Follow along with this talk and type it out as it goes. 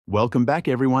Welcome back,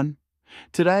 everyone.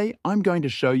 Today, I'm going to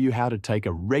show you how to take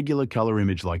a regular color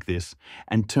image like this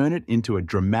and turn it into a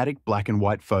dramatic black and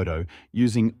white photo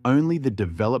using only the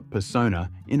developed persona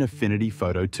in Affinity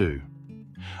Photo 2.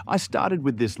 I started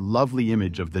with this lovely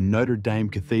image of the Notre Dame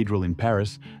Cathedral in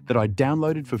Paris that I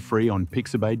downloaded for free on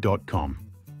pixabay.com.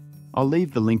 I'll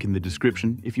leave the link in the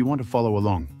description if you want to follow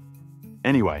along.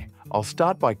 Anyway, I'll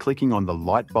start by clicking on the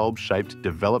light bulb-shaped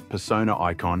Develop Persona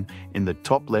icon in the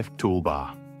top left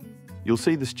toolbar. You'll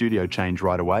see the studio change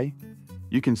right away.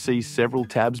 You can see several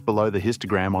tabs below the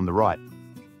histogram on the right.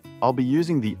 I'll be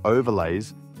using the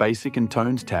Overlays, Basic and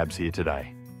Tones tabs here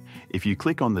today. If you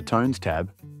click on the Tones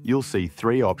tab, you'll see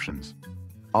three options.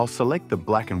 I'll select the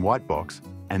black and white box,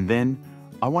 and then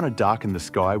I want to darken the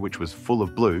sky, which was full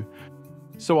of blue,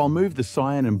 so I'll move the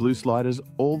cyan and blue sliders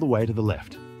all the way to the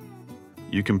left.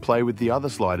 You can play with the other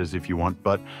sliders if you want,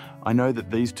 but I know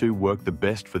that these two work the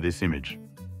best for this image.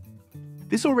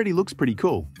 This already looks pretty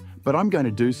cool, but I'm going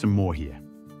to do some more here.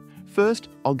 First,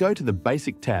 I'll go to the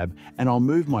Basic tab and I'll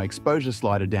move my exposure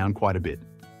slider down quite a bit.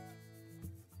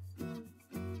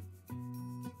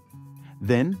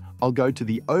 Then, I'll go to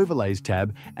the Overlays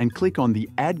tab and click on the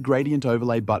Add Gradient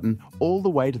Overlay button all the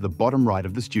way to the bottom right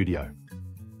of the studio.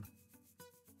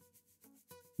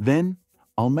 Then,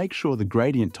 I'll make sure the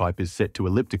gradient type is set to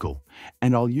elliptical,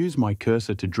 and I'll use my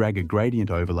cursor to drag a gradient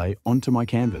overlay onto my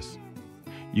canvas.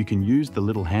 You can use the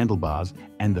little handlebars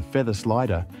and the feather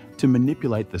slider to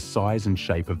manipulate the size and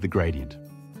shape of the gradient.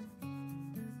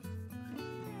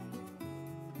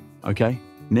 Okay,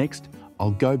 next,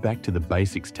 I'll go back to the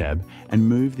Basics tab and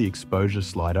move the exposure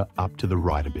slider up to the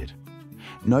right a bit.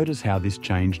 Notice how this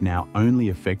change now only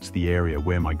affects the area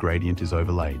where my gradient is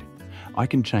overlaid. I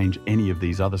can change any of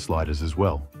these other sliders as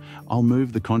well. I'll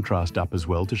move the contrast up as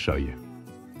well to show you.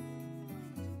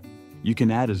 You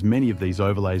can add as many of these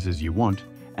overlays as you want,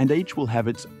 and each will have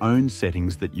its own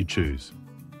settings that you choose.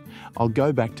 I'll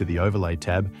go back to the Overlay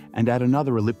tab and add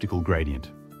another elliptical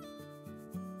gradient.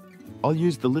 I'll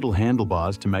use the little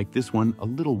handlebars to make this one a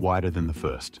little wider than the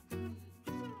first.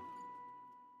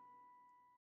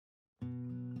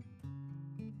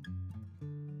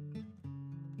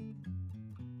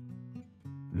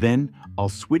 Then, I'll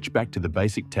switch back to the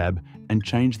Basic tab and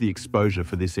change the exposure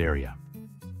for this area.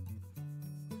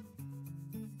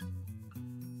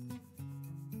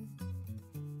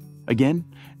 Again,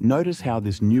 notice how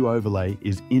this new overlay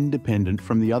is independent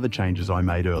from the other changes I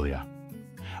made earlier.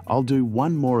 I'll do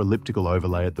one more elliptical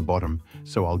overlay at the bottom,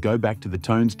 so I'll go back to the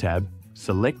Tones tab,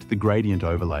 select the Gradient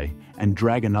overlay, and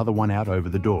drag another one out over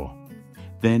the door.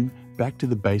 Then, back to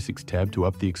the Basics tab to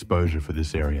up the exposure for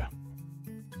this area.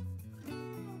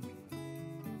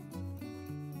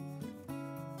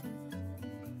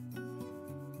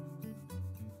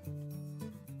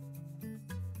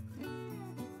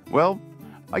 Well,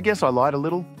 I guess I lied a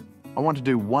little. I want to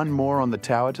do one more on the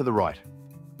tower to the right.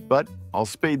 But I'll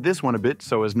speed this one a bit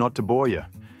so as not to bore you.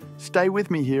 Stay with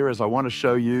me here as I want to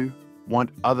show you one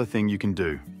other thing you can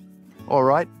do.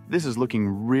 Alright, this is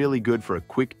looking really good for a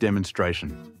quick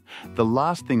demonstration. The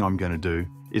last thing I'm going to do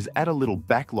is add a little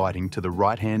backlighting to the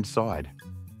right-hand side.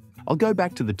 I'll go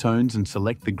back to the Tones and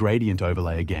select the Gradient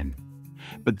overlay again.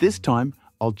 But this time,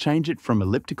 I'll change it from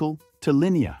elliptical to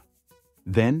linear.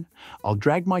 Then, I'll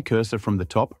drag my cursor from the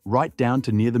top right down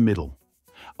to near the middle.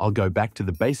 I'll go back to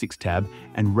the Basics tab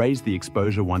and raise the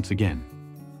exposure once again.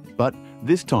 But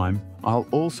this time, I'll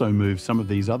also move some of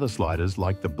these other sliders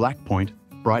like the black point,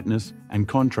 brightness, and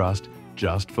contrast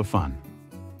just for fun.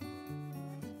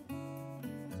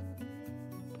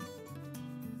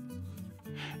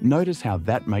 Notice how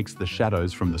that makes the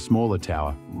shadows from the smaller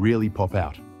tower really pop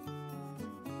out.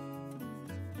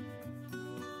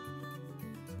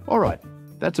 Alright,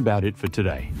 that's about it for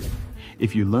today.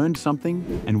 If you learned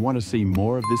something and want to see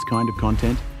more of this kind of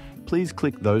content, please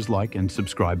click those like and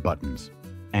subscribe buttons.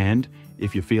 And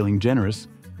if you're feeling generous,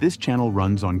 this channel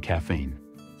runs on caffeine.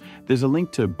 There's a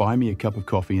link to buy me a cup of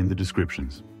coffee in the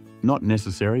descriptions. Not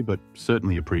necessary, but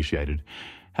certainly appreciated.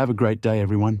 Have a great day,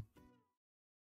 everyone.